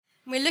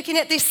We're looking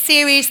at this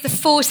series, the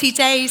 40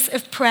 Days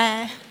of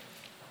Prayer.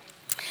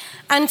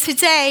 And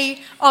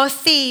today, our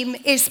theme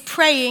is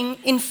praying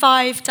in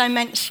 5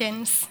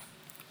 dimensions.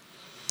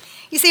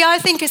 You see, I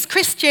think as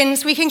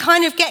Christians, we can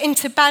kind of get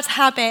into bad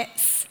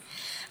habits.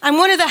 And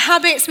one of the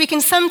habits we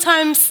can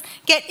sometimes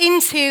get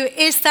into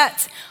is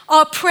that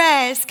our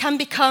prayers can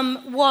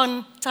become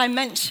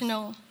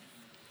one-dimensional.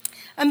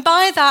 And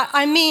by that,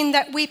 I mean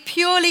that we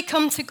purely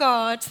come to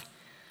God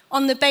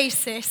on the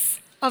basis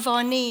of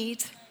our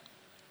need.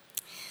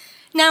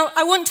 Now,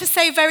 I want to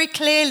say very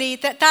clearly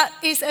that that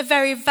is a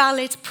very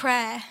valid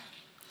prayer.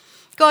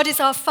 God is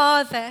our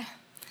Father,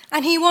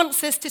 and he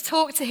wants us to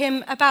talk to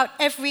him about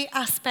every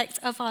aspect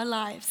of our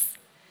lives.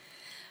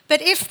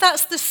 But if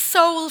that's the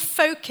sole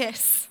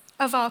focus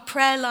of our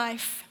prayer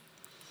life,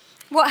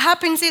 what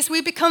happens is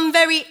we become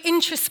very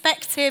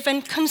introspective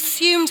and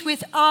consumed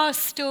with our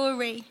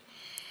story.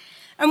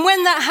 And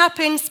when that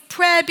happens,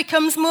 prayer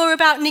becomes more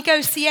about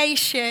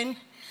negotiation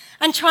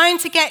and trying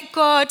to get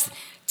God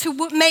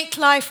to make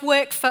life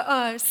work for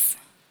us.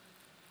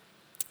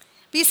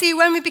 But you see,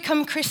 when we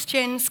become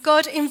Christians,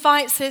 God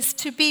invites us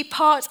to be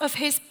part of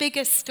his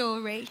bigger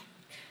story.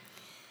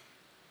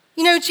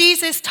 You know,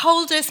 Jesus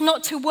told us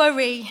not to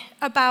worry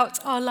about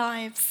our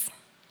lives.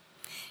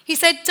 He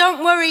said,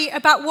 don't worry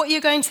about what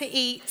you're going to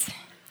eat.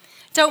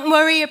 Don't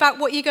worry about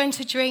what you're going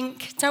to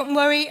drink. Don't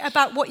worry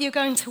about what you're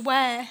going to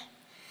wear.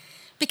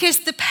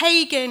 Because the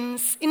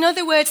pagans, in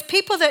other words,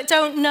 people that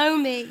don't know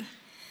me,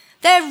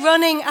 they're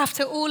running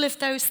after all of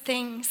those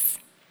things.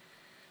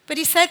 But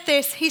he said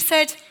this, he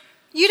said,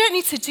 you don't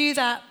need to do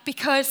that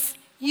because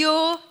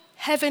your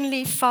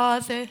heavenly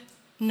Father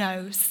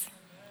knows.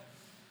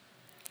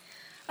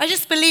 I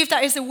just believe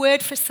that is a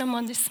word for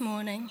someone this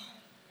morning.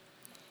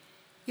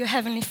 Your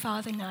heavenly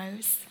Father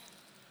knows.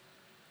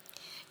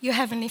 Your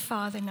heavenly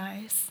Father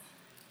knows.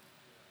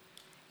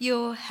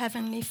 Your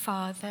heavenly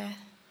Father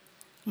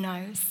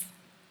knows.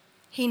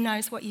 He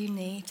knows what you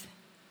need.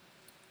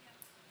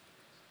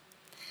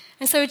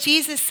 And so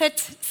Jesus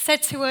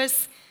said to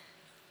us,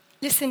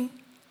 listen,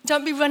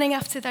 don't be running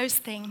after those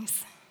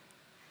things.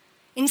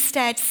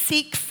 Instead,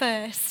 seek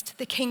first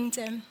the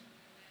kingdom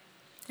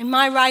and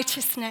my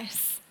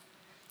righteousness,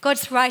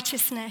 God's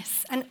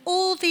righteousness, and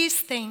all these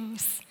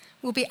things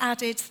will be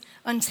added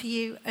unto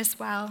you as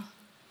well.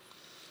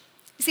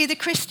 You see, the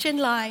Christian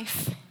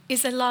life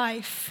is a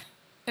life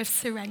of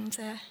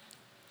surrender.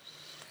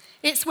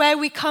 It's where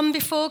we come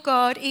before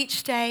God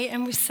each day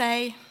and we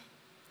say,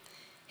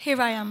 here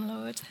I am,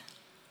 Lord.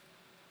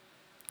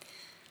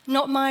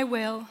 Not my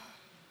will,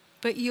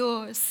 but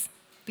yours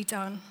be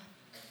done.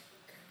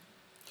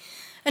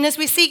 And as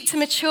we seek to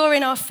mature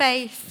in our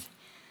faith,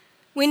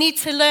 we need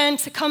to learn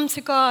to come to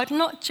God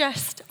not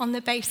just on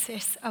the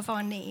basis of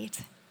our need.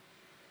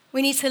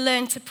 We need to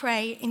learn to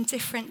pray in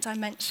different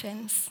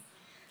dimensions.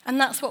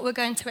 And that's what we're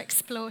going to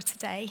explore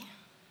today.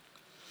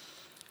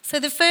 So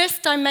the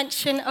first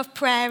dimension of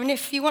prayer, and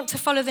if you want to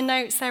follow the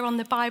notes, they're on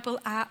the Bible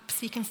app, so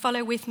you can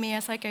follow with me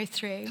as I go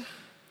through.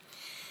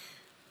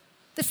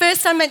 The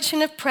first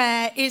dimension of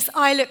prayer is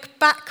I look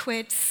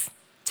backwards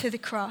to the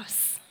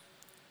cross.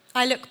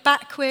 I look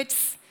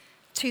backwards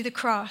to the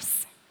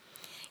cross.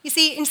 You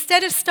see,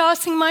 instead of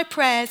starting my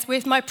prayers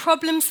with my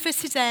problems for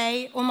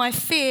today or my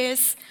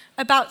fears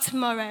about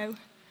tomorrow,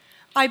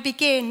 I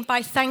begin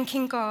by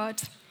thanking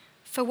God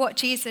for what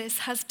Jesus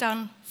has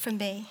done for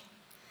me.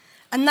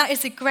 And that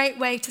is a great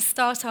way to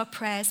start our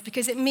prayers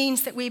because it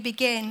means that we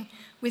begin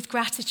with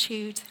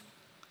gratitude.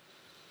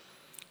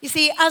 You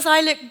see, as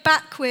I look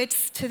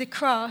backwards to the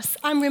cross,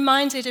 I'm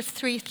reminded of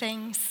 3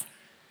 things.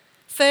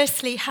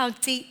 Firstly, how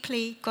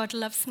deeply God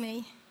loves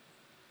me.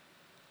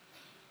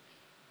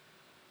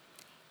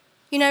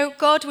 You know,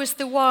 God was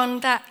the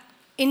one that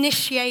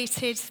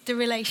initiated the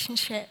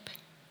relationship.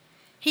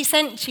 He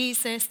sent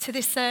Jesus to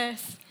this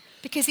earth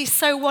because he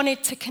so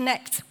wanted to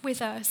connect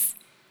with us.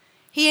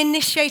 He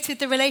initiated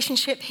the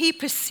relationship, he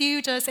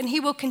pursued us, and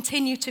he will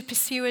continue to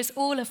pursue us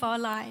all of our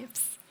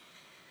lives.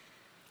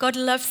 God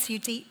loves you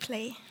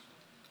deeply.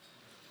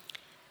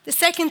 The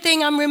second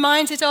thing I'm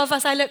reminded of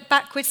as I look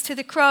backwards to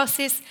the cross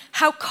is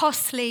how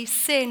costly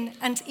sin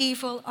and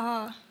evil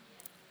are.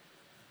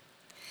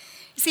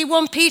 You see,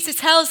 1 Peter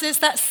tells us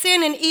that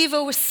sin and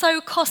evil were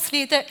so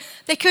costly that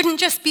they couldn't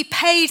just be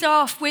paid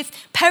off with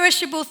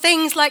perishable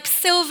things like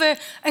silver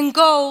and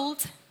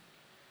gold.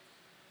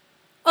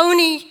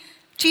 Only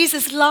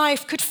Jesus'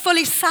 life could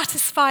fully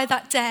satisfy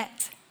that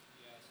debt.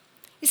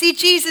 You see,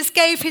 Jesus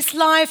gave his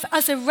life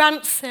as a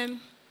ransom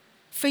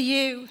for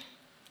you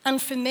and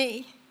for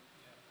me.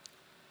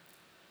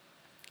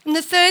 And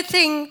the third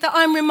thing that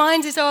I'm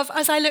reminded of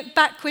as I look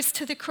backwards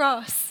to the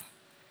cross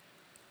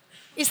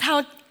is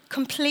how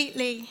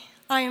completely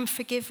I am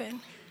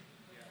forgiven.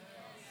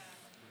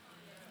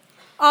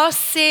 Our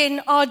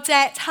sin, our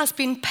debt has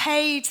been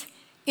paid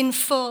in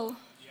full.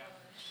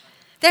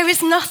 There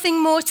is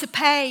nothing more to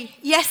pay.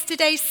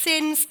 Yesterday's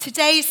sins,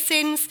 today's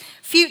sins,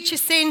 future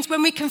sins,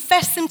 when we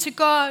confess them to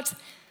God,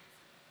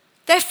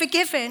 they're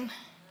forgiven.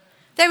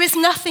 There is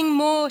nothing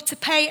more to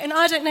pay. And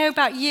I don't know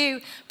about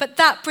you, but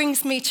that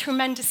brings me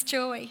tremendous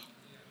joy.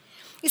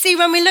 You see,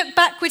 when we look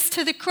backwards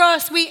to the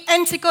cross, we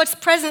enter God's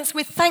presence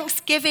with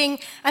thanksgiving,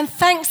 and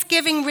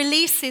thanksgiving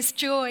releases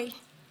joy.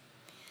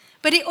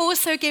 But it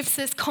also gives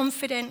us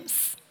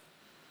confidence.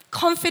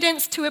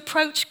 Confidence to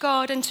approach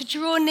God and to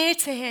draw near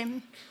to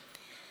him.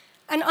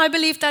 And I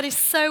believe that is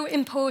so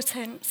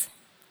important.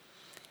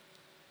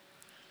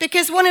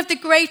 Because one of the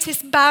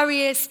greatest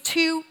barriers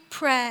to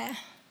prayer,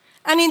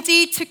 and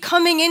indeed to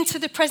coming into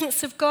the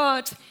presence of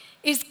God,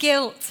 is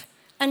guilt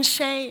and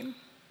shame.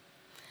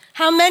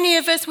 How many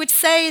of us would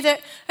say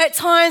that at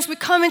times we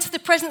come into the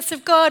presence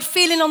of God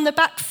feeling on the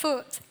back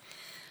foot,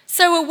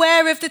 so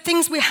aware of the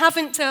things we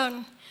haven't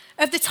done,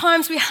 of the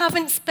times we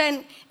haven't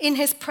spent in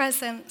his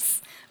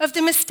presence, of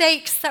the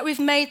mistakes that we've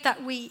made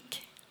that week.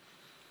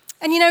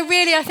 And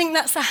really, I think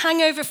that's a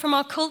hangover from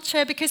our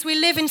culture, because we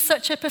live in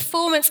such a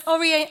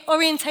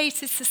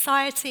performance-orientated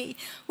society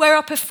where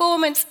our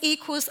performance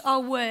equals our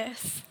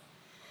worth.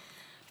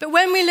 But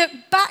when we look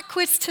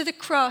backwards to the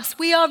cross,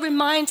 we are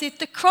reminded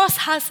the cross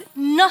has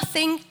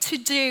nothing to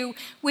do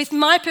with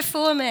my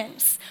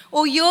performance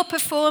or your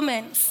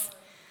performance.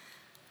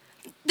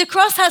 The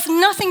cross has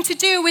nothing to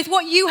do with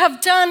what you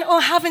have done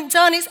or haven't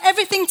done. It's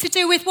everything to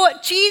do with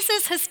what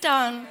Jesus has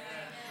done.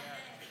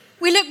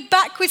 We look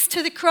backwards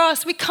to the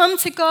cross. We come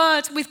to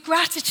God with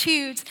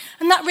gratitude,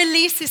 and that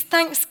releases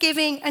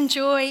thanksgiving and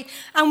joy.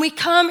 And we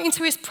come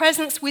into his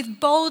presence with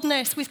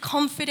boldness, with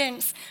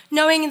confidence,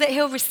 knowing that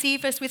he'll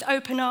receive us with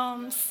open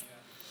arms.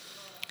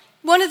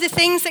 One of the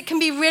things that can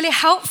be really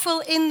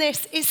helpful in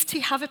this is to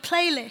have a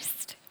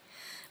playlist.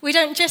 We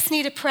don't just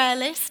need a prayer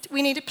list,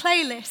 we need a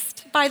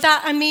playlist. By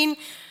that I mean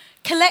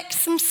collect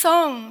some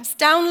songs,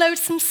 download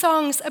some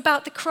songs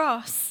about the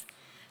cross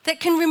that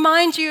can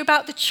remind you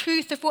about the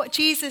truth of what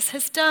Jesus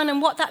has done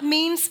and what that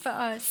means for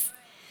us.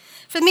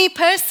 For me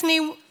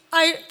personally,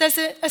 there's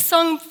a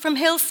song from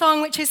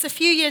Hillsong which is a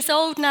few years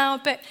old now,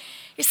 but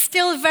it's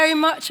still very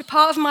much a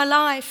part of my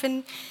life,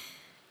 and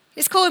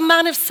it's called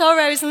Man of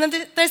Sorrows, and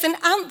there's an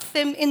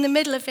anthem in the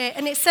middle of it,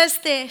 and it says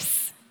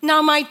this: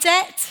 "Now my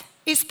debt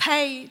is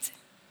paid.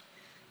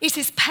 It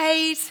is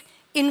paid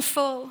in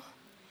full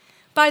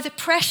by the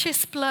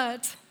precious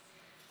blood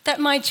that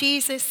my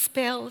Jesus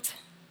spilled.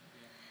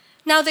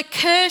 Now the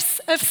curse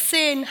of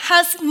sin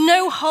has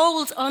no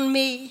hold on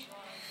me.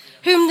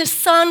 Whom the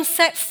Son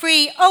set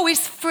free,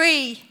 is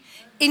free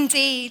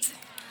indeed."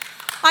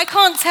 I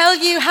can't tell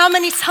you how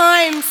many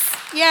times,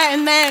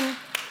 amen.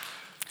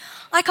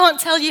 I can't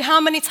tell you how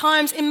many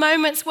times in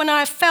moments when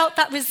I felt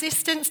that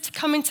resistance to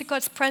come into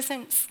God's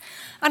presence,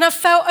 and I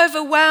felt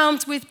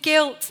overwhelmed with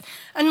guilt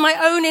and my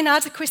own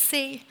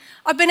inadequacy,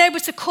 I've been able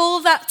to call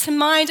that to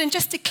mind and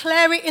just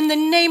declare it in the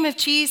name of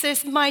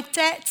Jesus. My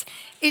debt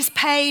is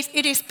paid.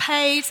 It is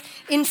paid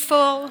in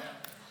full.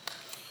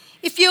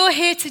 If you're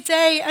here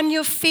today and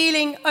you're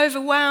feeling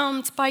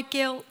overwhelmed by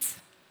guilt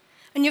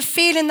and you're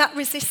feeling that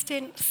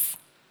resistance,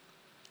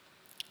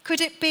 could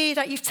it be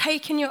that you've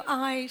taken your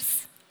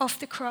eyes off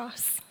the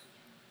cross?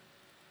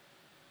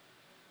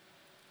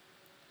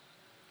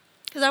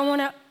 Because I want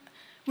to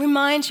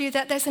remind you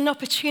that there's an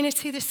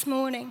opportunity this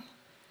morning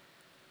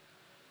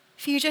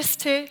for you just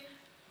to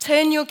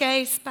turn your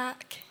gaze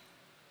back.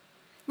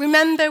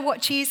 Remember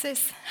what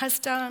Jesus has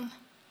done.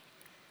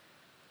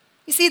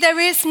 You see, there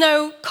is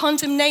no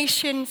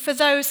condemnation for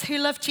those who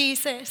love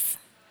Jesus.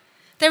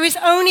 There is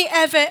only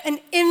ever an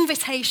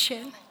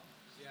invitation.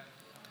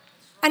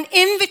 An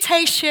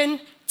invitation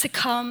to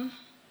come.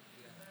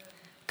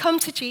 Come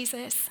to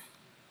Jesus.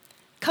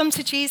 Come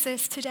to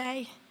Jesus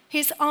today.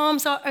 His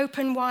arms are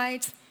open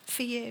wide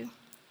for you.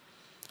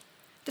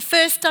 The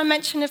first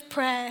dimension of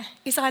prayer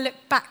is I look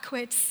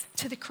backwards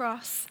to the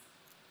cross.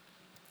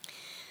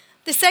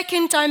 The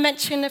second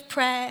dimension of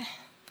prayer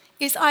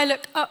is I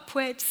look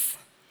upwards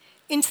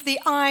into the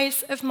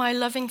eyes of my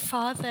loving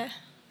Father.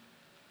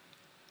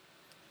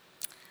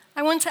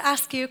 I want to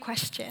ask you a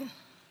question.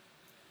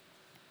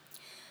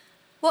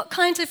 What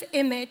kind of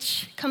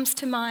image comes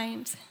to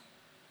mind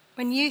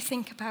when you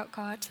think about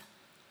God?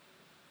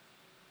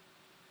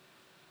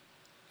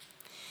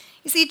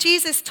 You see,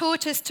 Jesus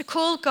taught us to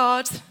call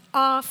God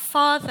our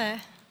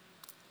Father.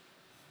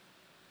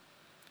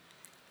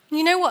 And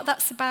you know what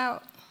that's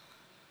about?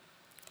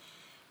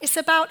 It's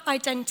about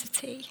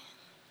identity.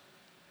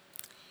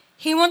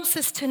 He wants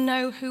us to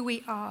know who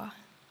we are,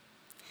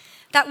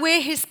 that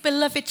we're his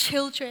beloved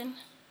children,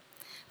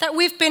 that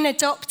we've been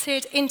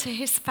adopted into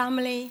his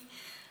family,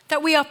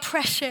 that we are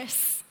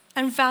precious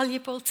and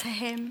valuable to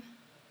him.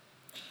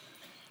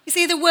 You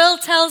see, the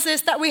world tells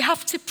us that we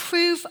have to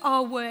prove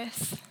our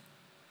worth.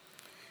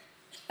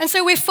 And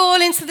so we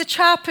fall into the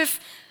trap of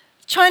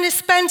trying to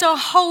spend our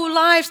whole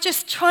lives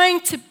just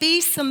trying to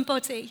be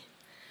somebody,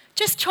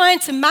 just trying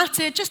to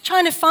matter, just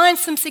trying to find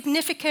some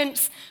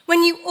significance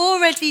when you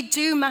already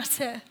do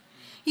matter.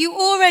 You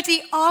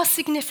already are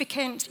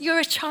significant. You're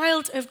a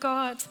child of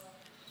God.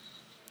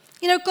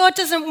 You know, God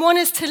doesn't want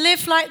us to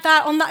live like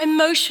that on that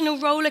emotional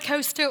roller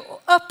coaster,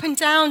 up and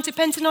down,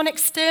 depending on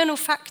external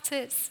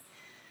factors.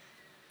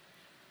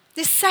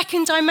 This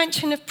second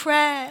dimension of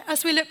prayer,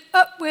 as we look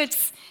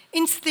upwards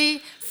into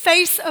the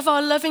face of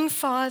our loving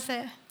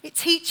Father, It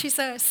teaches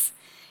us,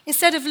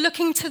 instead of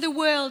looking to the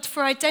world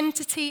for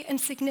identity and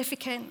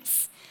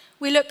significance,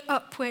 we look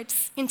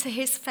upwards into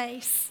his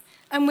face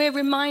and we're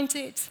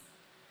reminded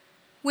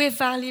we're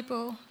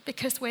valuable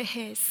because we're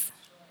his.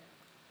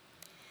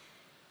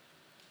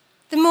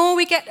 The more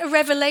we get a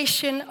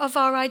revelation of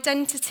our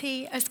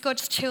identity as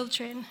God's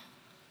children,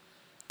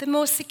 the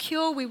more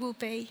secure we will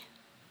be.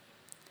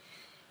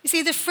 You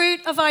see, the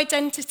fruit of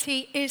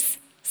identity is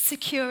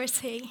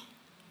security.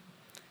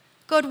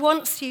 God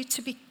wants you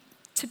to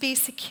be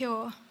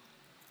secure.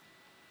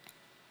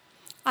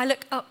 I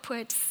look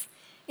upwards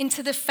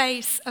into the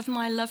face of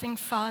my loving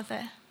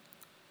Father.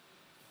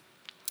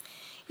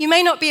 You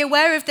may not be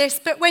aware of this,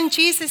 but when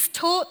Jesus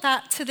taught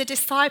that to the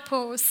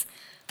disciples,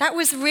 that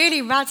was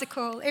really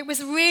radical. It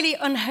was really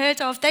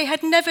unheard of. They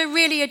had never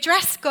really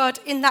addressed God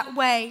in that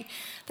way.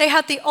 They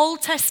had the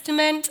Old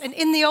Testament, and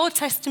in the Old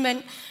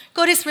Testament,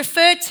 God is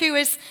referred to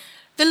as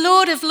the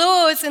Lord of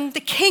Lords and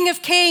the King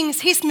of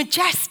Kings. He's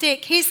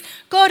majestic. He's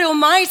God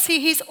Almighty.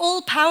 He's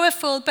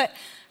all-powerful, but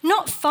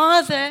not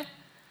Father.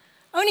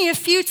 Only a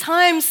few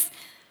times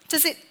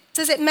does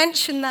it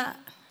mention that.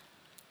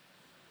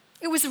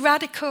 It was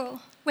radical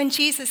when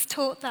Jesus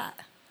taught that.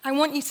 I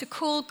want you to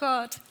call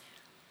God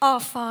our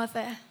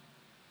Father.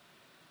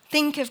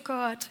 Think of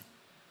God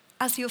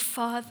as your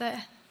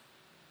Father.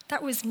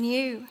 That was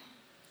new.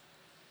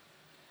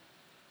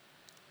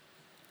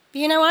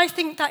 But I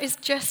think that is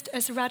just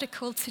as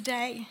radical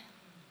today.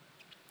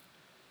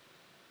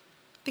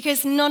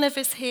 Because none of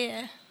us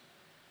here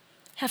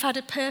have had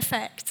a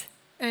perfect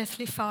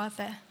earthly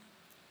father.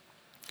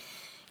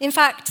 In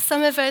fact,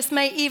 some of us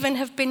may even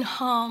have been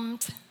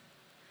harmed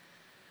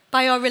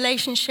by our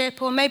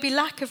relationship, or maybe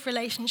lack of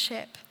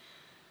relationship,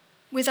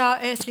 with our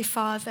earthly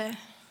father.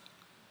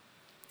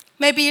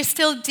 Maybe you're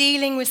still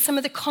dealing with some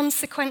of the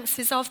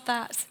consequences of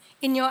that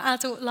in your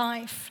adult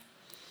life.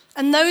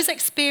 And those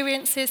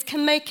experiences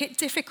can make it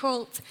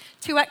difficult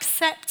to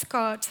accept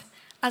God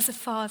as a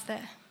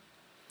father,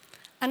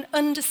 and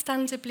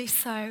understandably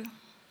so.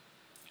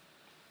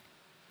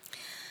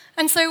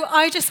 And so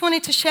I just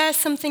wanted to share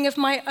something of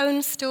my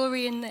own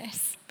story in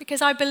this,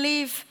 because I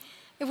believe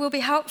it will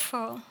be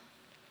helpful.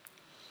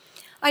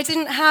 I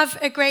didn't have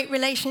a great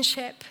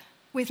relationship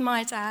with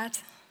my dad.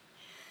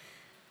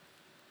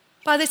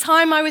 By the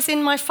time I was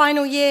in my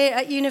final year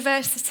at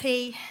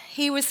university,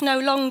 he was no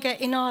longer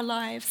in our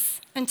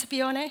lives. And to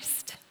be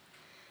honest,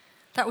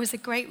 that was a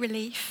great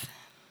relief.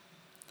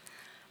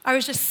 I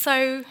was just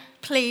so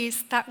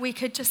pleased that we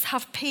could just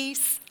have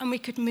peace and we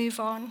could move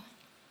on.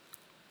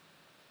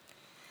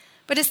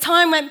 But as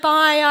time went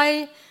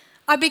by,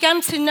 I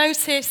began to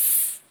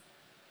notice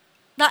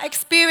that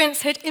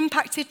experience had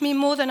impacted me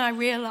more than I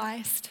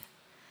realized.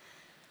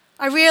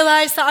 I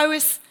realized that I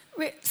was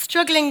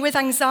struggling with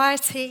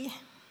anxiety.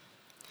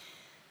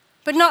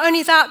 But not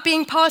only that,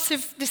 being part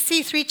of the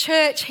C3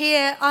 church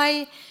here,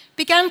 I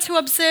began to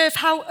observe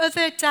how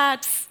other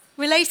dads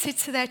related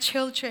to their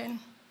children.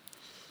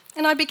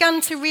 And I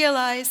began to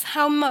realize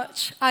how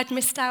much I'd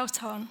missed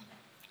out on.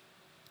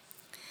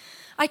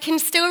 I can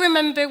still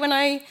remember when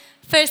I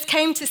first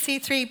came to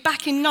C3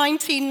 back in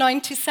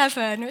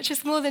 1997, which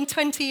is more than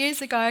 20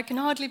 years ago. I can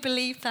hardly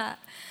believe that.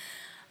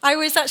 I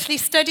was actually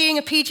studying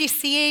a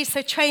PGCE,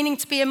 so training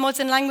to be a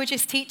modern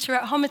languages teacher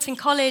at Homerton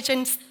College,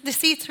 and the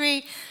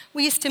C3,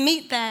 we used to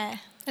meet there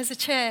as a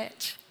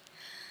church.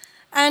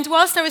 And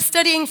whilst I was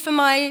studying for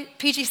my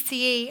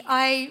PGCE,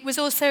 I was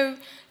also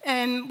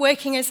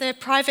working as a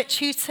private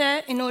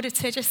tutor in order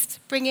to just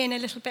bring in a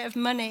little bit of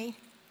money.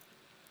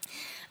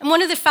 And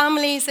one of the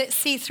families at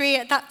C3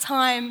 at that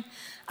time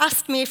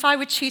asked me if I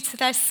would tutor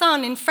their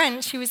son in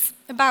French. He was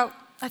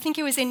I think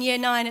he was in year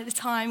 9 at the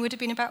time, would have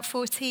been about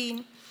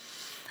 14.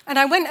 And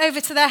I went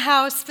over to their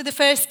house for the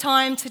first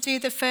time to do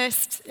the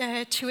first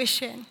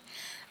tuition.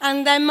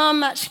 And their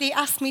mum actually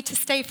asked me to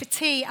stay for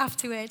tea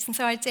afterwards, and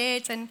so I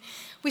did. And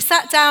we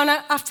sat down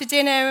after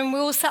dinner, and we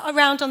all sat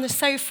around on the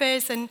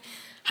sofas and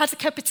had a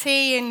cup of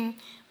tea and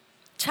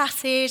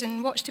chatted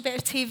and watched a bit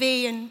of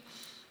TV.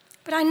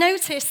 But I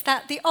noticed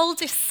that the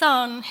oldest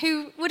son,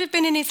 who would have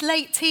been in his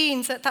late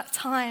teens at that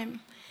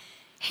time,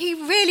 he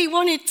really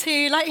wanted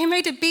to, he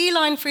made a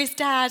beeline for his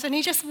dad, and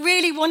he just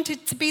really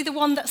wanted to be the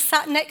one that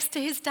sat next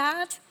to his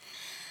dad.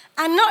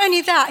 And not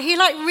only that, he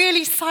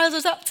really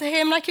sidled up to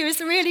him, he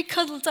was really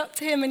cuddled up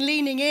to him and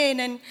leaning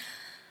in, and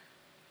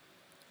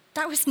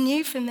that was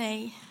new for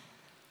me.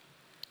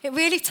 It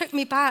really took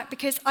me back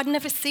because I'd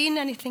never seen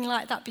anything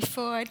like that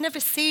before. I'd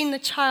never seen the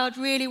child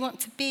really want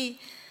to be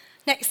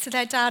next to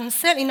their dad, and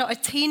certainly not a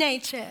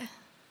teenager.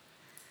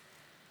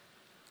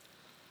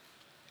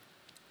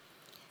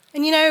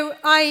 And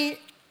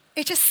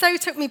it just so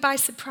took me by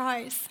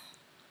surprise.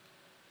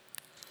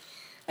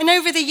 And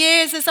over the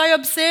years, as I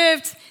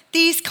observed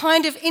these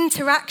kind of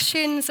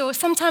interactions, or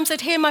sometimes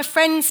I'd hear my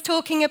friends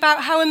talking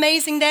about how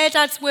amazing their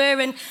dads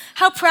were and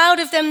how proud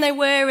of them they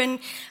were and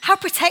how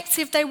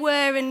protective they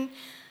were, and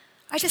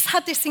I just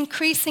had this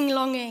increasing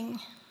longing.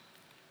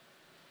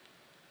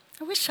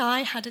 I wish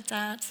I had a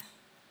dad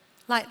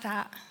like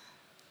that.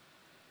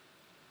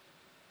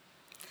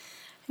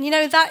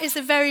 That is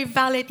a very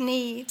valid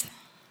need.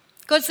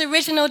 God's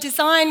original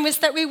design was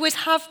that we would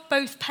have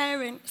both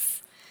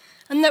parents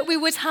and that we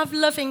would have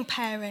loving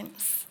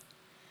parents.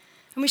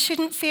 And we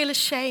shouldn't feel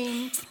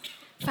ashamed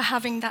for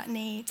having that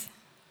need.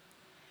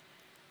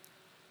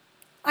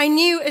 I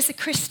knew as a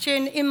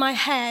Christian in my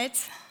head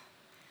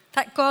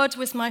that God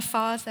was my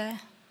father.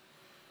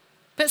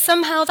 But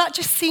somehow that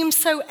just seemed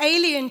so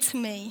alien to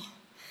me.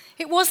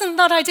 It wasn't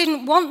that I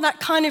didn't want that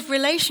kind of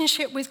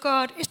relationship with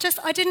God. It's just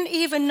I didn't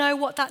even know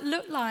what that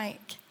looked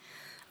like.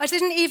 I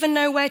didn't even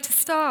know where to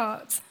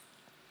start.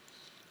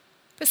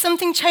 But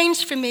something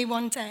changed for me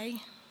one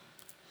day.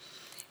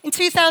 In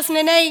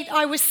 2008,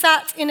 I was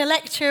sat in a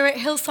lecture at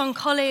Hillsong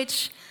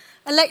College,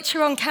 a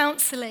lecture on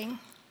counselling.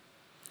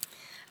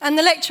 And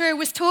the lecturer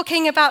was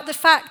talking about the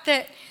fact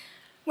that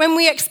when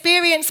we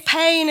experience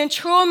pain and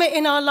trauma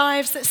in our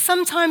lives, that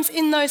sometimes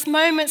in those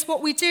moments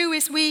what we do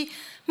is we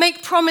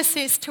make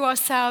promises to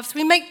ourselves,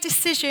 we make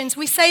decisions,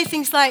 we say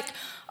things like,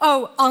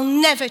 oh, I'll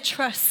never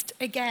trust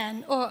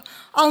again, or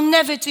I'll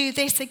never do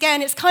this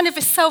again. It's kind of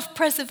a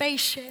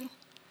self-preservation.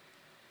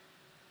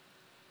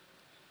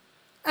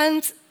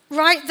 And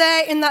right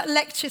there in that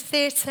lecture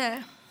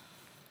theatre,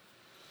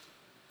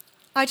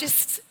 I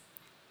just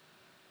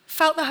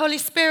felt the Holy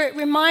Spirit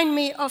remind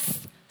me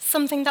of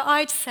something that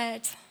I'd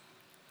said.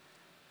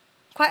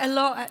 Quite a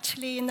lot,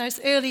 actually, in those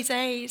early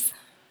days,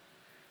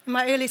 in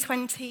my early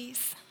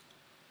 20s.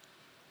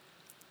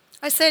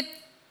 I said,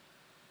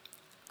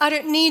 I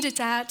don't need a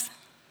dad,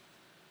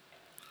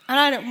 and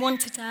I don't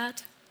want a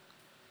dad.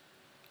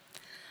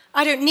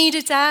 I don't need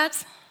a dad,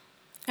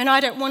 and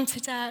I don't want a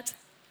dad.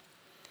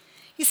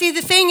 You see,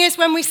 the thing is,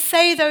 when we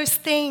say those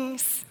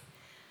things,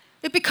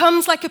 it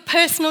becomes like a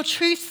personal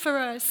truth for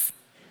us.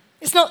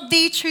 It's not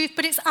the truth,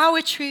 but it's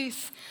our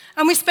truth.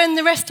 And we spend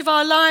the rest of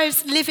our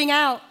lives living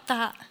out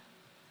that.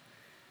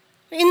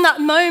 In that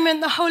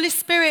moment, the Holy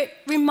Spirit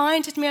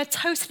reminded me, I'd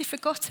totally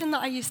forgotten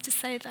that I used to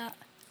say that.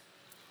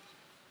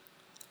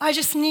 I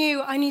just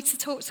knew I need to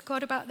talk to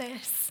God about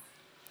this.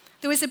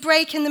 There was a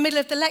break in the middle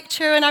of the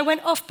lecture, and I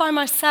went off by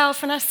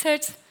myself, and I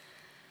said,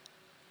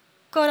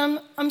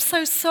 God, I'm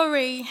so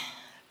sorry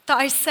that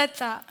I said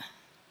that.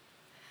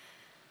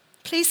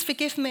 Please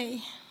forgive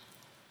me,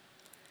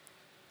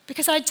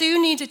 because I do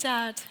need a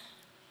dad.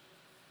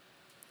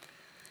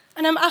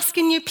 And I'm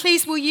asking you,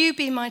 please, will you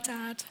be my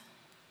dad?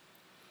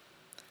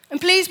 And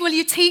please, will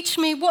you teach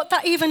me what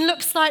that even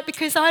looks like,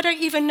 because I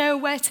don't even know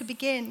where to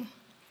begin.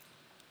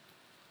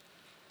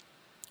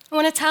 I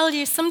want to tell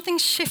you, something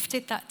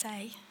shifted that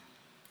day.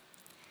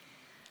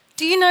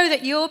 Do you know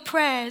that your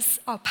prayers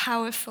are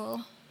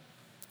powerful?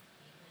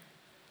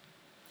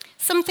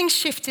 Something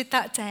shifted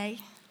that day.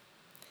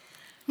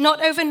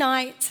 Not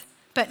overnight,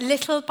 but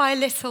little by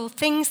little,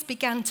 things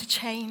began to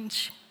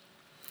change.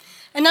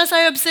 And as I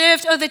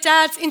observed other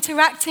dads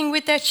interacting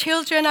with their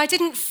children, I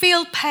didn't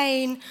feel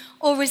pain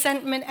or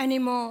resentment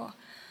anymore.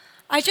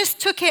 I just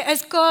took it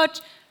as God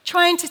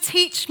trying to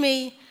teach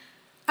me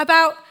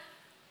about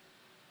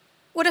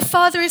what a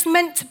father is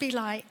meant to be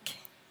like,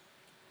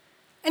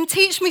 and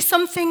teach me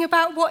something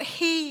about what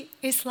he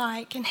is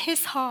like and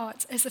his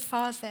heart as a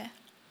father.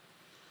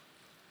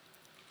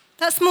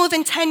 That's more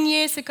than 10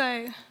 years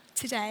ago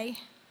today.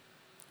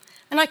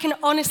 And I can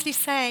honestly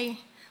say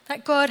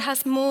that God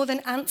has more than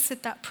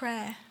answered that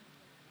prayer.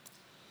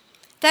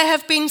 There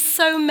have been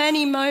so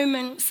many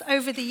moments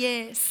over the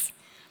years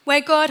where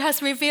God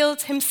has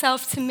revealed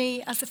himself to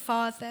me as a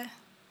father.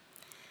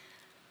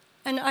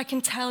 And I can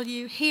tell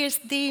you, he is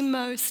the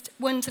most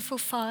wonderful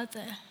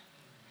father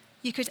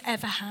you could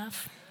ever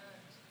have.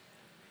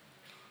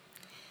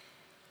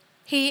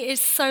 He is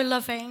so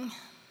loving.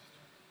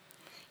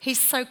 He's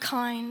so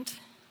kind.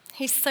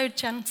 He's so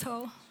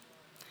gentle,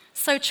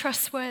 so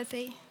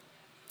trustworthy.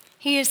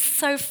 He is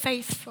so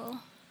faithful.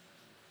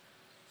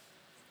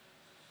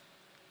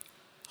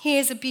 He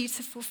is a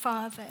beautiful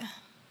father.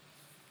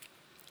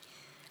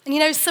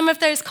 And some of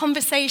those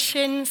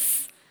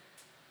conversations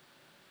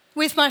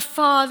with my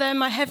Father,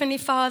 my Heavenly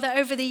Father,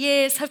 over the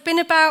years have been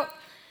about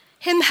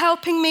him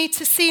helping me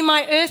to see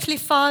my earthly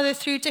father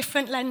through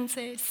different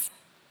lenses,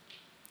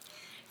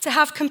 to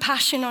have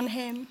compassion on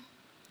him,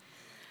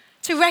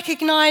 to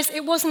recognize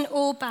it wasn't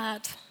all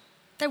bad.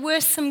 There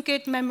were some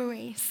good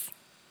memories.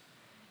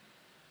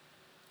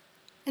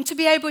 And to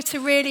be able to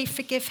really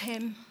forgive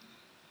him.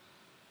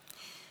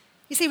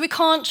 You see, we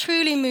can't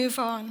truly move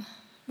on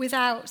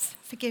without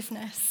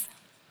forgiveness.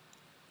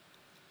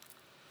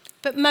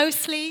 But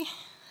mostly,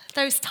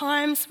 those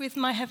times with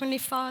my Heavenly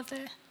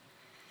Father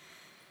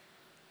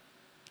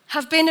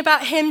have been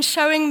about him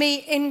showing me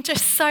in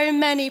just so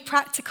many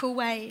practical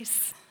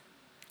ways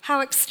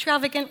how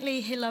extravagantly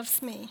he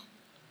loves me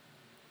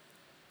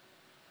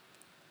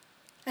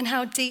and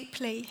how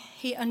deeply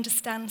he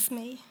understands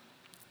me.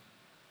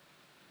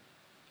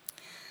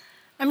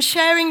 I'm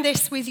sharing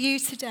this with you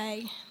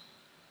today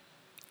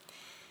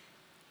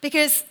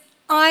because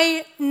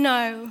I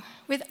know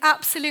with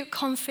absolute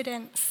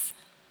confidence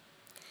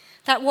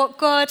that what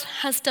God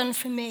has done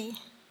for me,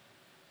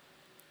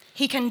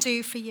 he can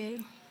do for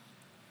you.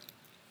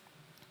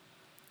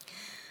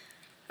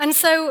 And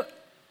so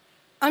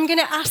I'm going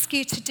to ask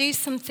you to do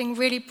something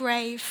really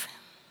brave.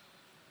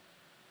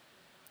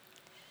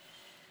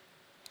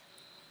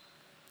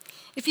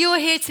 If you're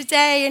here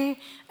today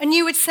and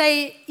you would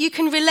say you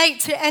can relate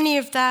to any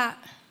of that,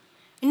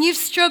 and you've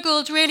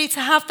struggled really to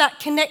have that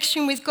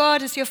connection with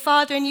God as your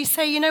Father, and you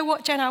say, you know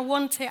what, Jen, I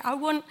want it. I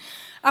want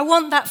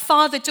that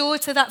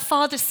father-daughter, that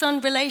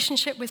father-son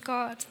relationship with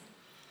God.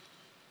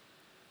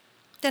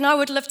 Then I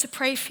would love to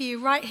pray for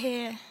you right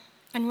here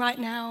and right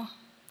now.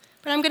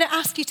 But I'm going to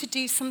ask you to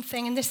do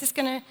something, and this is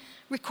going to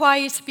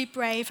require you to be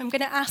brave. I'm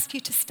going to ask you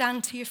to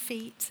stand to your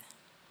feet.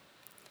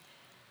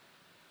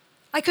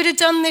 I could have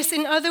done this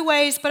in other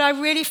ways, but I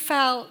really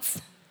felt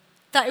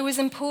that it was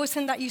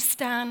important that you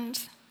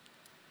stand.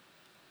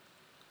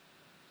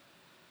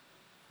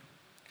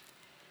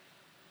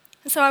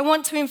 And so I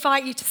want to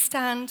invite you to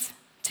stand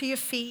to your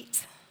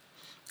feet.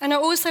 And I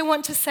also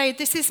want to say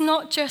this is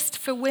not just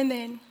for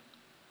women.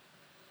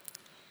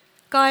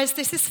 Guys,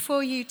 this is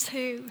for you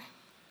too.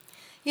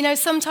 You know,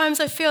 sometimes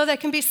I feel there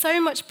can be so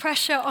much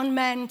pressure on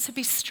men to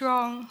be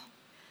strong,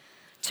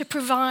 to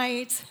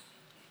provide.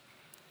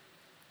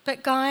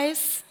 But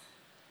guys,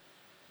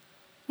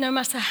 no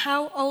matter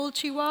how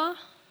old you are,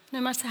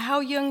 no matter how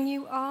young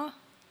you are,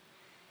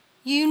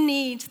 you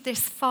need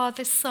this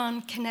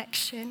father-son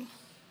connection.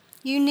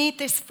 You need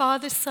this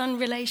father-son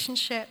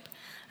relationship.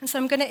 And so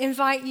I'm going to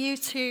invite you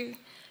to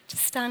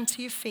stand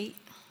to your feet.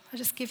 I'll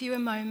just give you a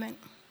moment.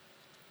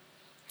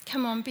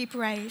 Come on, be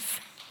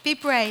brave. Be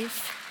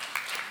brave.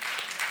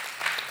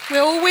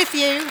 We're all with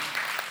you.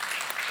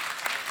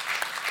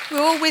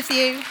 We're all with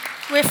you.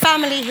 We're a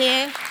family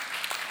here.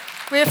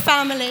 We're a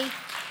family.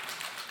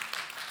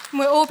 And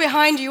we're all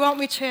behind you, aren't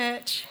we,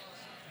 church?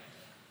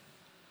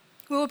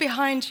 We're all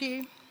behind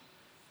you.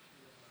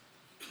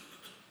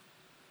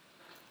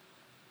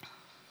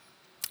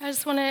 I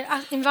just want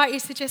to invite you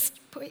to just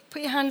put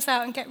your hands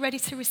out and get ready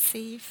to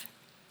receive.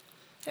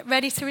 Get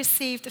ready to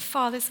receive the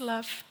Father's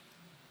love.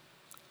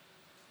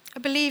 I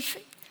believe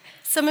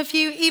some of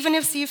you, even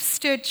as you've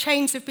stood,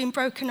 chains have been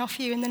broken off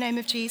you in the name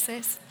of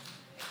Jesus.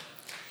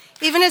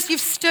 Even as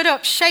you've stood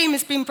up, shame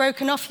has been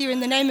broken off you in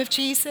the name of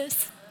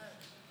Jesus.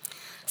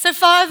 So,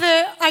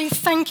 Father, I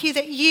thank you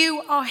that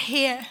you are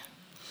here.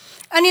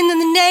 And in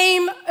the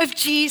name of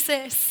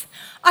Jesus,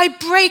 I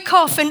break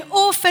off an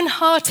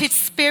orphan-hearted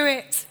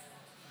spirit.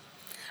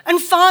 And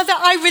Father,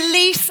 I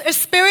release a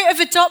spirit of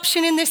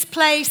adoption in this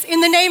place in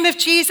the name of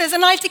Jesus.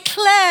 And I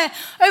declare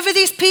over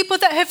these people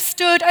that have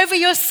stood, over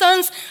your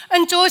sons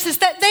and daughters,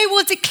 that they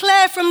will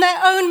declare from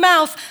their own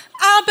mouth,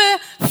 Abba,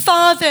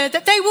 Father,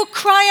 that they will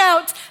cry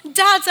out,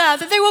 Dada,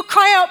 that they will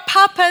cry out,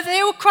 Papa, that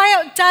they will cry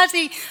out,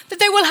 Daddy, that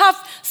they will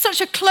have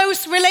such a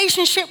close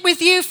relationship with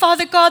you,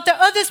 Father God, that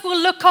others will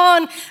look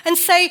on and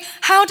say,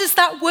 how does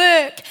that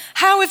work?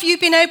 How have you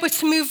been able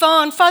to move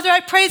on? Father,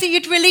 I pray that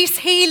you'd release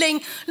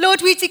healing.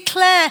 Lord, we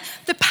declare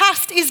the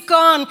past is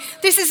gone.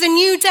 This is a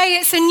new day.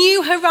 It's a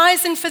new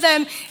horizon for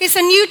them. It's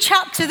a new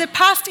chapter. The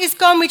past is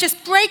gone. We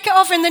just break it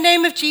off in the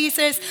name of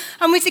Jesus.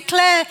 And we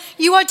declare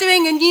you are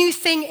doing a new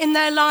thing in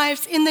their lives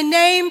in the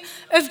name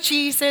of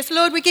Jesus.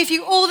 Lord, we give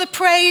you all the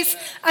praise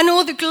and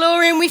all the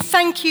glory. And we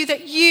thank you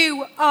that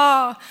you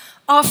are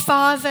our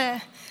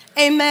Father.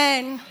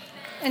 Amen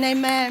and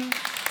amen.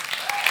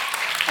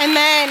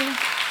 Amen.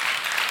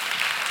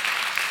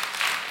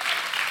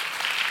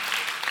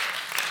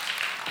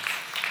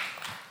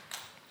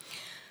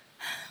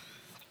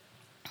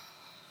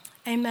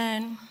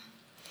 Amen.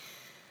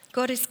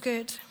 God is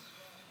good.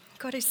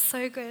 God is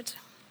so good.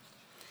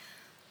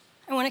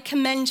 I want to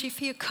commend you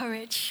for your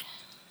courage.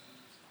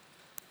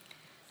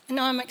 And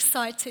I'm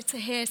excited to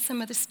hear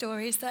some of the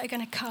stories that are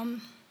going to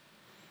come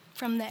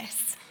from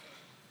this.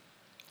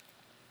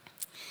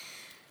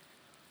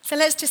 So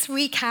let's just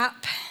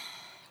recap.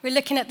 We're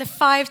looking at the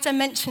 5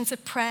 dimensions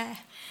of prayer.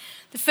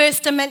 The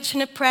first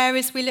dimension of prayer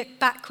is we look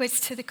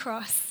backwards to the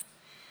cross.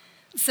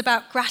 It's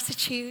about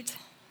gratitude.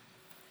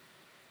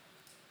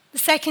 The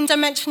second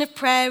dimension of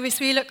prayer is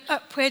we look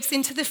upwards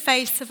into the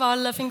face of our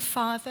loving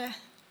Father.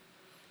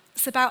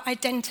 It's about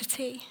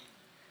identity.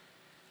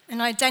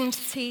 And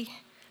identity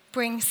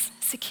brings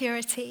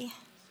security.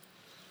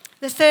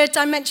 The third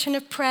dimension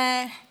of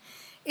prayer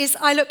is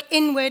I look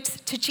inward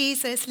to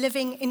Jesus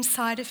living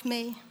inside of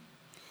me.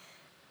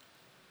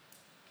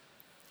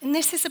 And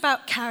this is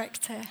about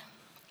character.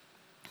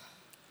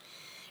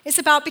 It's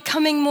about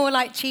becoming more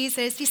like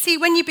Jesus. You see,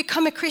 when you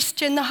become a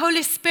Christian, the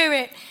Holy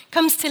Spirit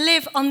comes to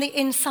live on the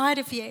inside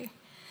of you.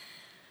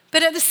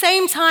 But at the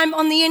same time,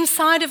 on the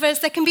inside of us,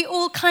 there can be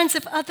all kinds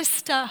of other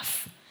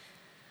stuff.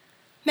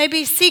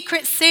 Maybe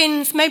secret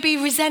sins, maybe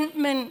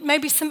resentment,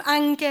 maybe some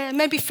anger,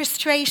 maybe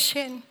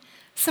frustration,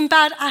 some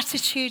bad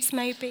attitudes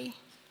maybe.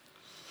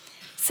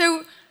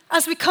 So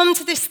as we come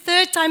to this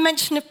third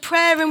dimension of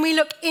prayer and we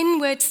look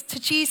inwards to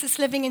Jesus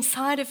living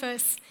inside of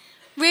us,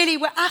 really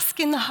we're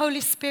asking the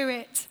Holy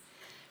Spirit,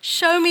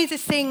 show me the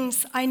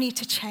things I need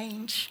to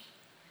change.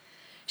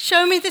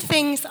 Show me the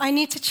things I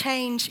need to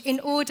change in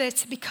order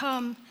to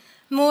become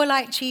more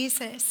like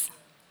Jesus.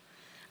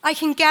 I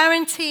can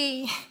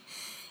guarantee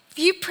if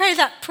you pray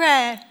that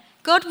prayer,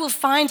 God will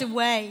find a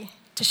way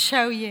to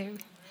show you,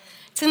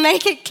 to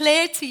make it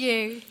clear to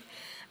you.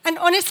 And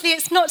honestly,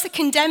 it's not to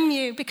condemn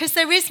you, because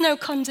there is no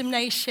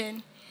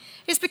condemnation.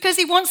 It's because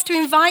he wants to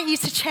invite you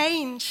to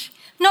change.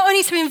 Not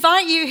only to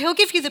invite you, he'll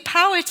give you the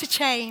power to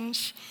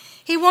change.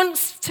 He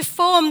wants to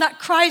form that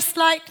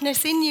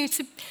Christ-likeness in you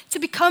to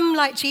become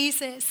like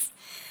Jesus.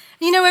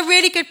 You know, a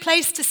really good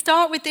place to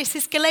start with this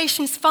is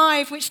Galatians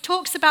 5, which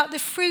talks about the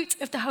fruit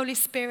of the Holy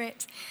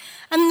Spirit.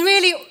 And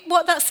really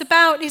what that's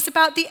about is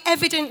about the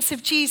evidence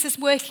of Jesus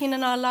working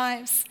in our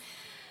lives.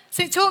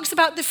 So it talks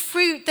about the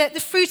fruit, that the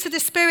fruit of the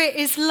Spirit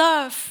is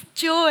love,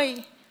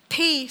 joy,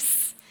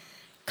 peace,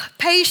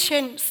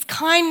 patience,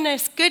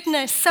 kindness,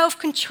 goodness,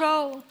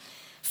 self-control,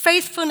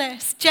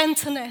 faithfulness,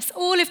 gentleness.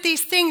 All of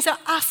these things are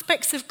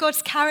aspects of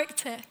God's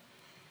character.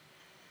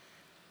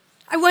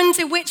 I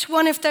wonder which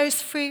one of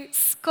those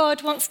fruits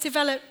God wants to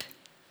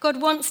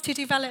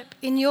develop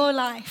in your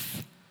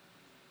life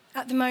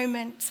at the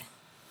moment.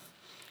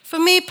 For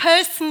me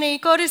personally,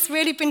 God has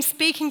really been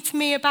speaking to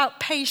me about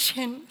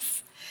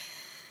patience.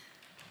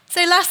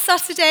 So last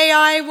Saturday,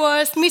 I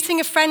was meeting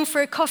a friend for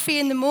a coffee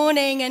in the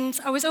morning, and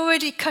I was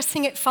already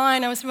cutting it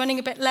fine. I was running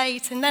a bit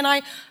late. And then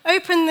I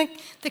opened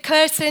the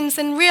curtains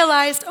and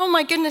realized, oh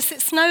my goodness, it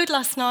snowed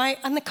last night,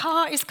 and the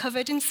car is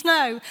covered in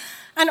snow.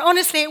 And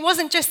honestly, it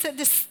wasn't just that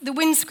the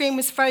windscreen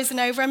was frozen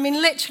over. I mean,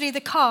 literally,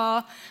 the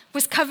car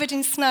was covered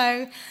in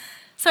snow.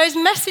 So I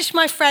messaged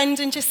my friend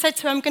and just said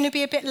to her, I'm going to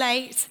be a bit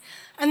late.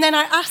 And then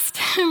I asked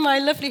my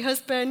lovely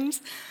husband,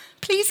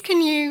 please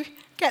can you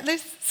get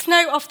the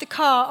snow off the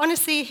car?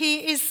 Honestly,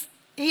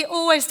 he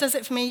always does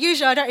it for me.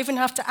 Usually I don't even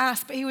have to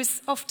ask, but he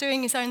was off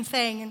doing his own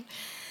thing. And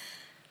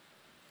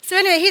so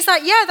anyway, he's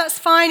like, yeah, that's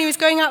fine. He was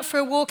going out for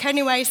a walk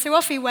anyway, so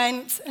off he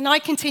went. And I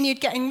continued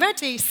getting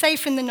ready,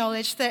 safe in the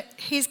knowledge that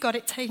he's got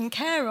it taken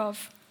care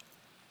of.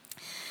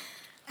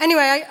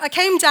 Anyway, I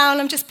came down,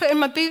 I'm just putting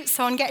my boots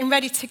on, getting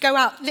ready to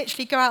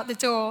literally go out the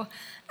door.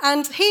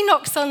 And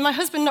my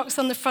husband knocks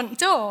on the front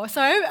door.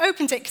 So I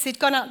opened it because he'd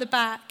gone out the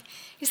back.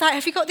 He's like,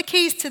 have you got the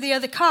keys to the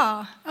other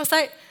car? I was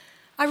like,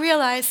 I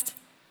realized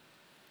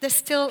there's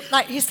still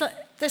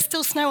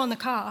snow on the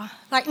car.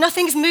 Like,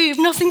 nothing's moved,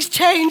 nothing's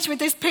changed with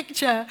this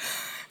picture.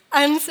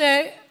 And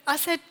I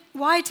said,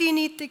 why do you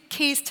need the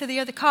keys to the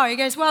other car? He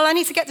goes, well, I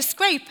need to get the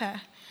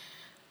scraper.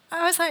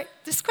 I was like,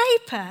 the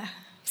scraper?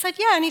 He said,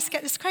 yeah, I need to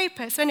get the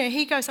scraper. So anyway,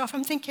 he goes off.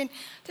 I'm thinking,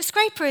 the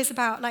scraper is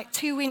about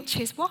 2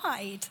 inches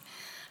wide.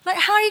 Like,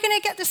 how are you going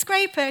to get the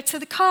scraper to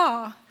the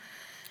car?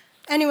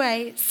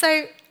 Anyway,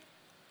 so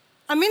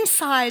I'm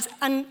inside,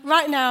 and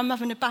right now I'm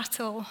having a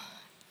battle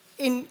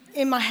in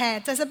my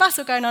head. There's a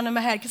battle going on in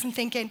my head because I'm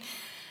thinking,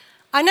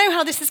 I know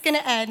how this is going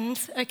to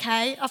end,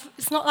 okay?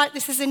 It's not like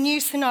this is a new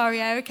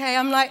scenario, okay?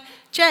 I'm like,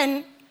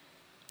 Jen,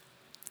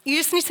 you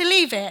just need to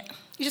leave it.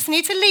 You just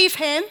need to leave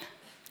him.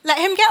 Let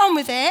him get on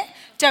with it.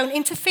 Don't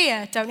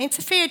interfere. Don't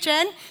interfere,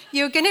 Jen.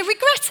 You're going to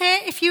regret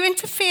it if you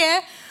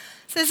interfere.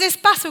 So there's this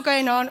battle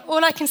going on.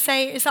 All I can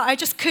say is that I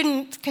just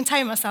couldn't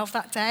contain myself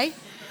that day.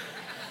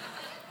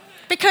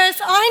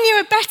 Because I knew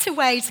a better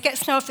way to get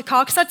snow off the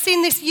car, because I'd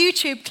seen this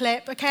YouTube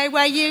clip, okay,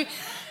 where you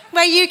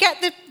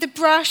get the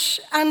brush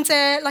and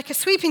like a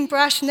sweeping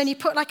brush, and then you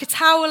put like a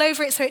towel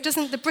over it so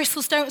the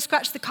bristles don't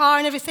scratch the car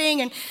and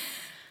everything. And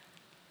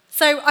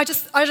so I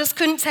just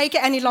couldn't take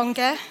it any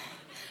longer.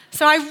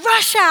 So I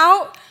rush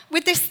out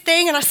with this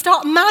thing and I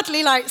start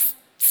madly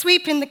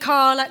sweeping the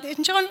car.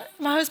 And John,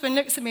 my husband,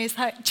 looks at me and is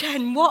like,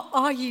 Jen, what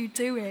are you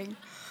doing?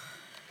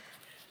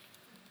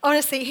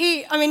 Honestly,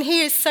 he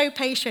is so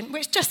patient,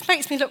 which just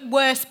makes me look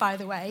worse, by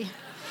the way.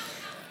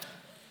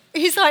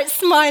 He's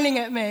smiling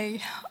at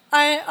me.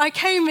 I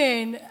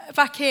came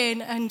back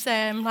in, and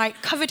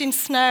covered in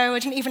snow. I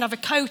didn't even have a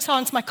coat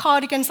on, so my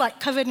cardigan's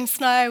covered in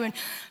snow, and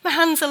my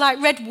hands are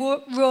red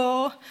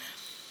raw.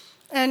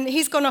 And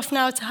he's gone off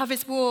now to have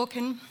his walk,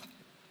 and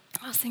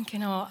I was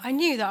thinking, I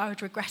knew that I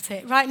would regret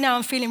it. Right now,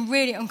 I'm feeling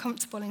really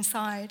uncomfortable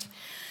inside.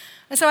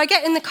 And so I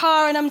get in the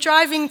car, and I'm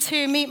driving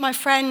to meet my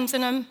friend,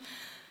 and I'm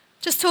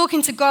just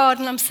talking to God,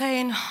 and I'm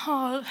saying,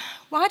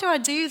 why do I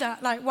do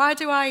that? Why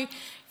do I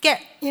get,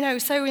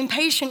 so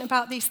impatient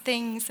about these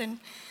things? And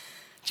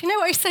do you know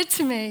what he said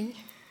to me?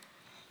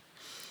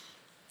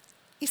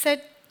 He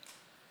said,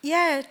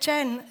 yeah,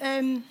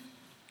 Jen,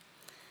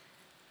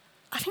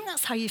 I think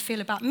that's how you feel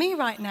about me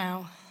right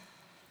now.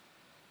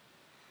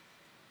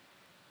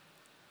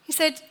 He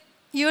said,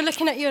 you're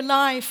looking at your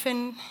life,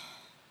 and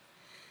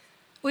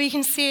all you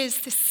can see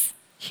is this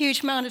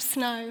huge amount of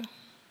snow.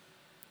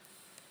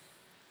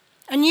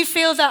 And you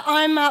feel that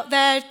I'm out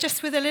there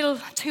just with a little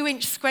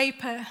 2-inch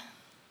scraper.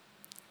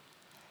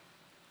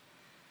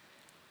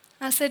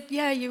 I said,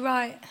 yeah, you're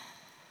right.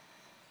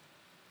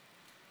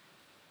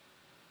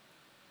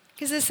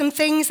 Because there's some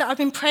things that I've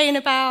been praying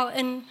about,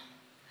 and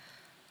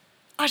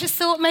I just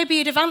thought maybe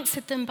you'd have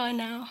answered them by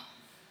now.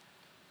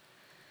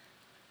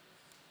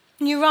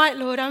 And you're right,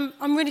 Lord,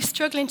 I'm really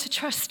struggling to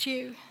trust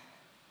you.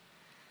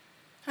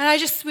 And I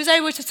just was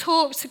able to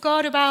talk to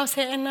God about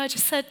it, and I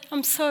just said,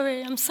 I'm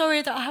sorry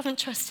that I haven't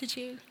trusted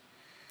you.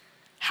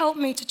 Help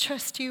me to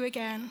trust you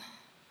again.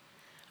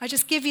 I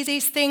just give you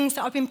these things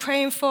that I've been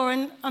praying for,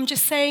 and I'm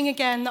just saying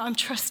again that I'm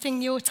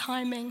trusting your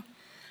timing.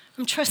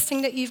 I'm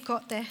trusting that you've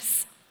got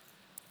this.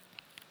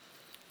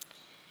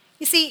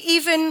 You see,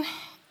 even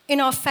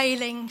in our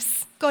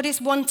failings, God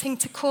is wanting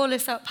to call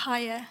us up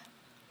higher.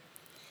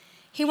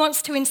 He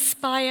wants to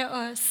inspire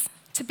us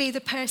to be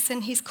the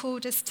person he's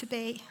called us to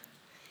be.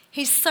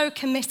 He's so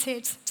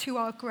committed to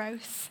our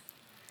growth.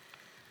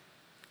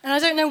 And I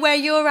don't know where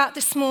you're at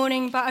this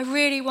morning, but I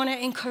really want to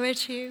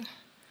encourage you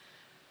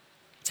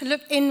to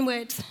look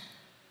inward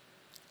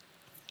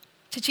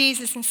to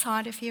Jesus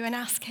inside of you and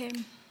ask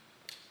him,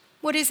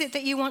 what is it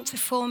that you want to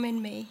form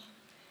in me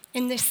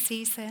in this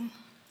season?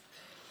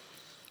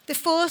 The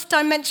fourth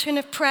dimension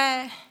of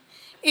prayer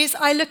is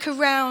I look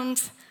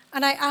around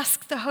and I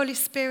ask the Holy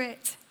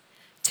Spirit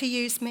to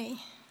use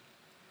me.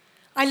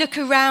 I look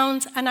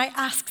around and I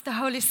ask the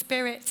Holy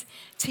Spirit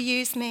to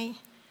use me.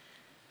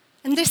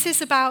 And this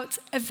is about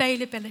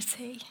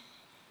availability.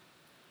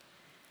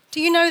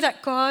 Do you know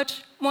that God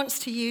wants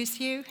to use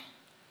you?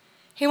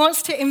 He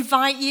wants to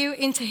invite you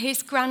into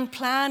his grand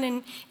plan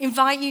and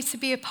invite you to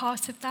be a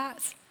part of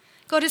that.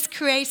 God has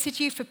created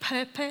you for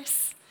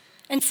purpose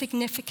and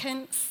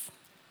significance.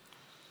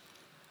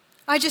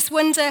 I just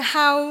wonder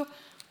how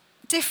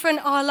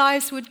different our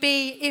lives would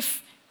be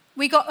if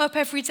we got up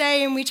every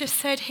day and we just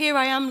said, here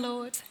I am,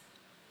 Lord.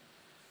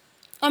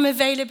 I'm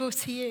available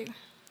to you.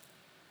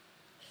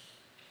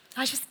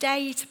 I just dare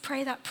you to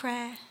pray that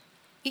prayer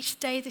each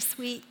day this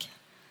week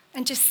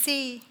and just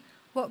see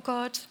what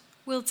God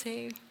will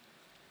do.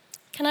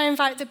 Can I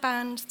invite the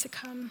band to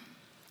come?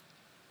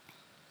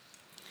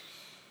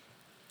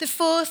 The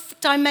fourth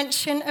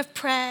dimension of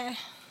prayer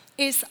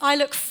is I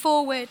look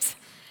forward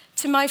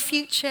to my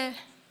future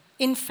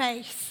in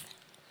faith.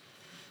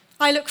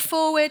 I look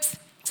forward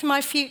to my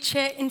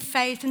future in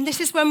faith. And this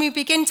is when we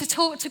begin to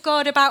talk to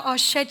God about our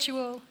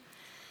schedule,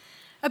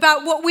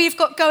 about what we've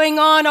got going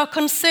on, our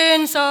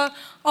concerns, our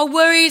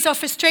worries, our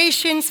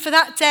frustrations for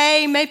that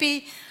day,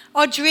 maybe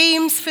our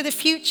dreams for the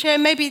future,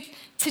 maybe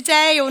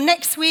today or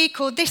next week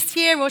or this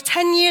year or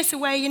 10 years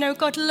away. You know,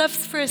 God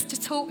loves for us to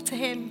talk to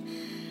him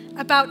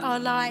about our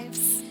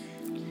lives.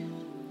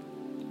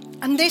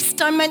 And this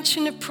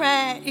dimension of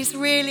prayer is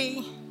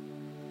really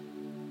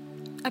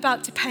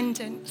about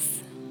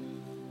dependence.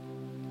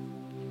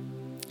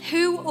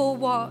 Who or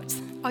what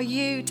are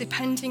you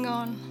depending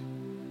on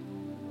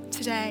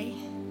today?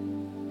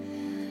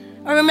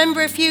 I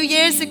remember a few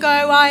years ago,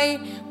 I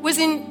was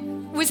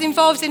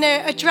involved in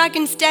a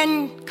Dragon's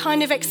Den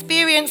kind of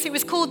experience. It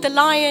was called The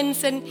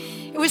Lions, and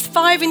it was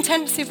 5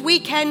 intensive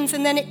weekends,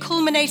 and then it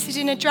culminated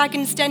in a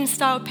Dragon's Den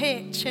style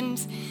pitch.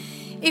 And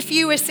if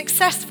you were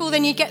successful,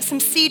 then you get some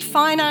seed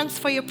finance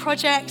for your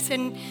project,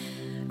 and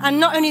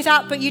not only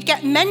that, but you'd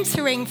get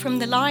mentoring from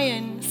the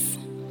Lions.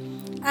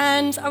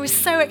 And I was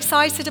so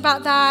excited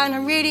about that, and I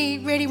really,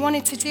 really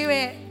wanted to do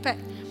it. But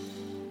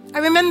I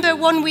remember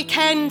one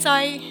weekend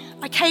I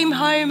came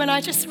home and I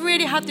just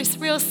really had this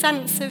real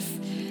sense of,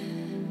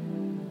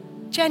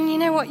 Jen, you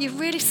know what, you're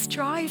really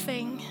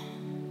striving.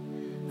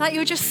 Like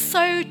you're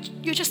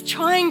just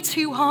trying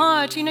too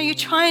hard. You know, you're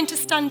trying to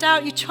stand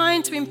out, you're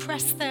trying to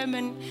impress them.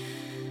 And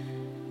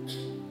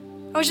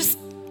I was just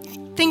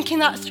thinking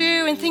that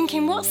through and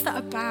thinking, what's that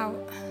about?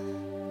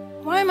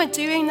 Why am I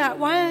doing that?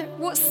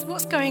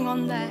 What's going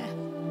on there?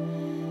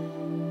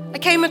 I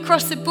came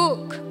across a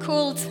book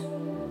called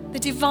The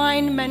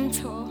Divine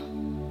Mentor.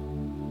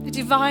 The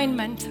Divine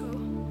Mentor.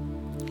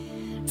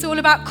 It's all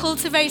about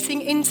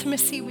cultivating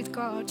intimacy with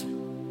God.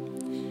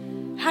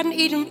 I hadn't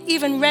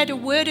even read a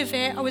word of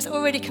it. I was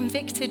already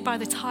convicted by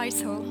the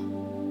title.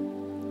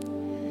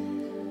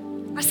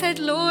 I said,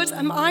 Lord,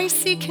 am I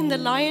seeking the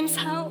Lion's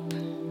help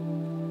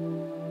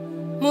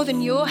more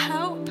than your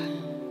help?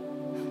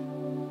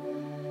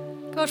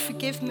 God,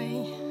 forgive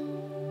me.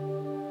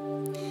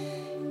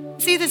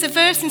 See, there's a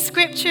verse in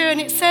Scripture and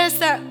it says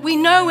that we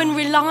know and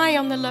rely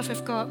on the love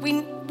of God.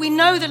 We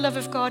know the love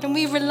of God and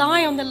we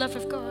rely on the love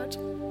of God.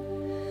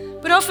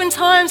 But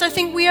oftentimes I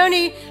think we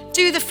only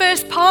do the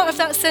first part of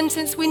that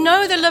sentence. We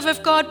know the love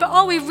of God, but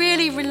are we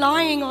really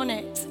relying on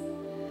it?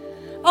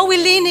 Are we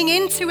leaning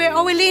into it?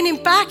 Are we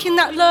leaning back in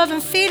that love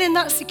and feeling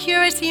that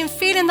security and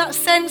feeling that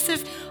sense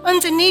of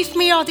underneath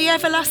me are the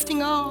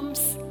everlasting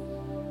arms?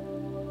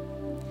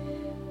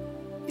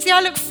 You see,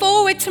 I look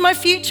forward to my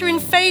future in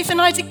faith and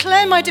I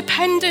declare my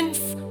dependence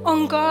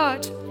on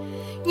God.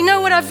 You know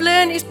what I've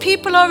learned is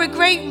people are a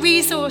great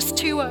resource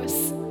to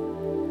us.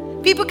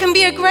 People can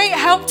be a great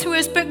help to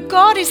us, but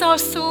God is our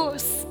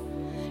source.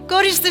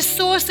 God is the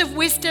source of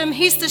wisdom.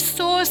 He's the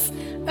source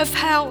of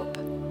help.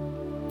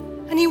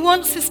 And he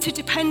wants us to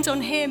depend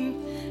on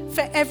him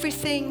for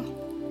everything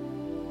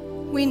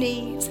we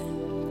need.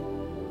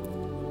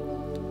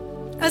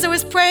 As I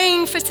was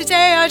praying for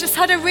today, I just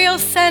had a real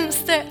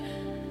sense that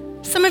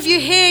some of you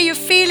here, you're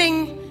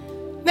feeling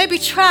maybe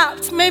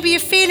trapped. Maybe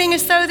you're feeling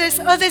as though there's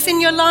others in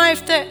your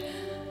life that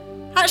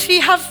actually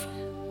have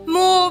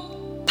more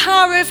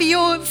power over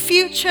your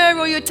future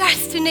or your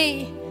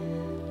destiny.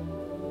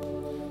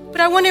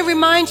 But I want to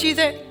remind you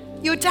that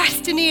your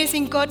destiny is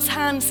in God's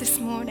hands this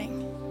morning.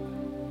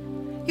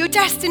 Your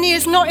destiny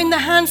is not in the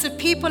hands of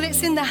people,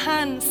 it's in the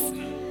hands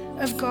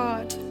of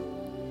God.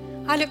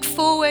 I look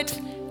forward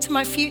to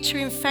my future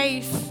in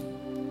faith,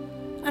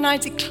 and I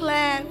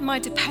declare my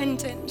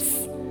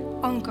dependence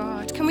on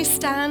God. Can we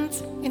stand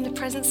in the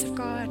presence of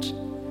God?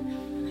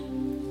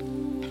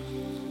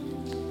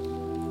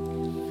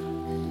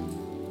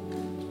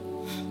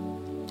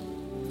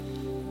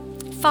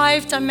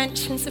 Five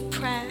dimensions of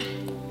prayer.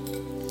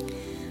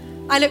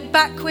 I look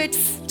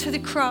backwards to the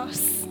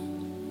cross.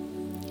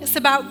 It's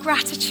about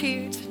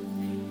gratitude.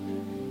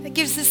 It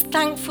gives us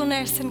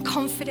thankfulness and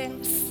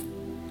confidence.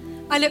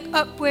 I look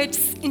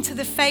upwards into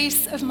the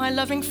face of my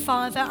loving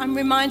Father. I'm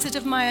reminded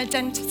of my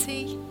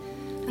identity,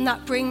 and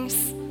that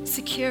brings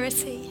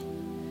security.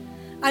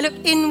 I look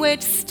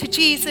inwards to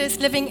Jesus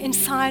living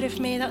inside of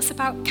me. That's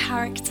about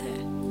character,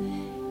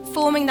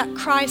 forming that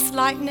Christ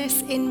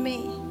likeness in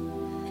me.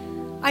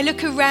 I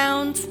look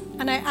around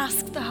and I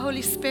ask the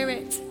Holy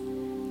Spirit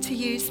to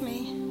use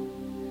me.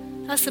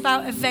 That's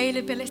about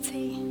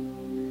availability.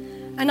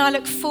 And I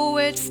look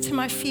forward to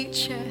my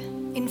future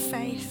in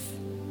faith.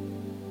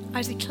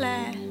 I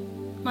declare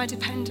my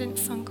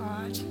dependence on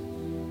God.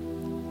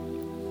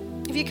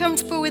 If you're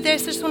comfortable with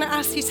this, I just want to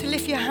ask you to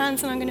lift your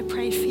hands and I'm going to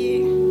pray for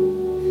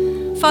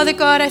you. Father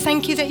God, I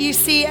thank you that you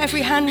see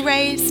every hand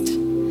raised.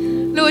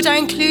 Lord, I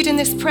include in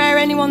this prayer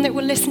anyone that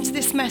will listen to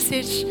this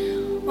message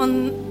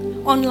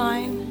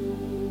online.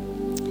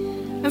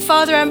 And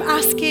Father, I'm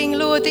asking,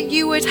 Lord, that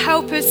you would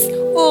help us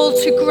all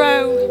to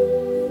grow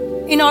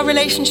in our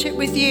relationship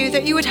with you,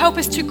 that you would help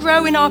us to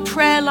grow in our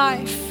prayer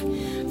life.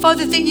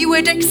 Father, that you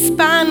would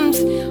expand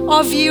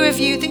our view of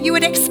you, that you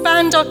would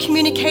expand our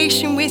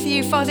communication with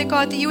you, Father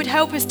God, that you would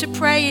help us to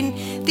pray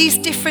in these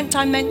different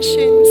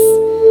dimensions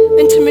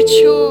and to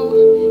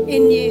mature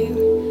in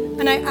you.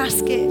 And I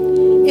ask it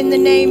in the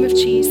name of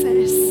Jesus.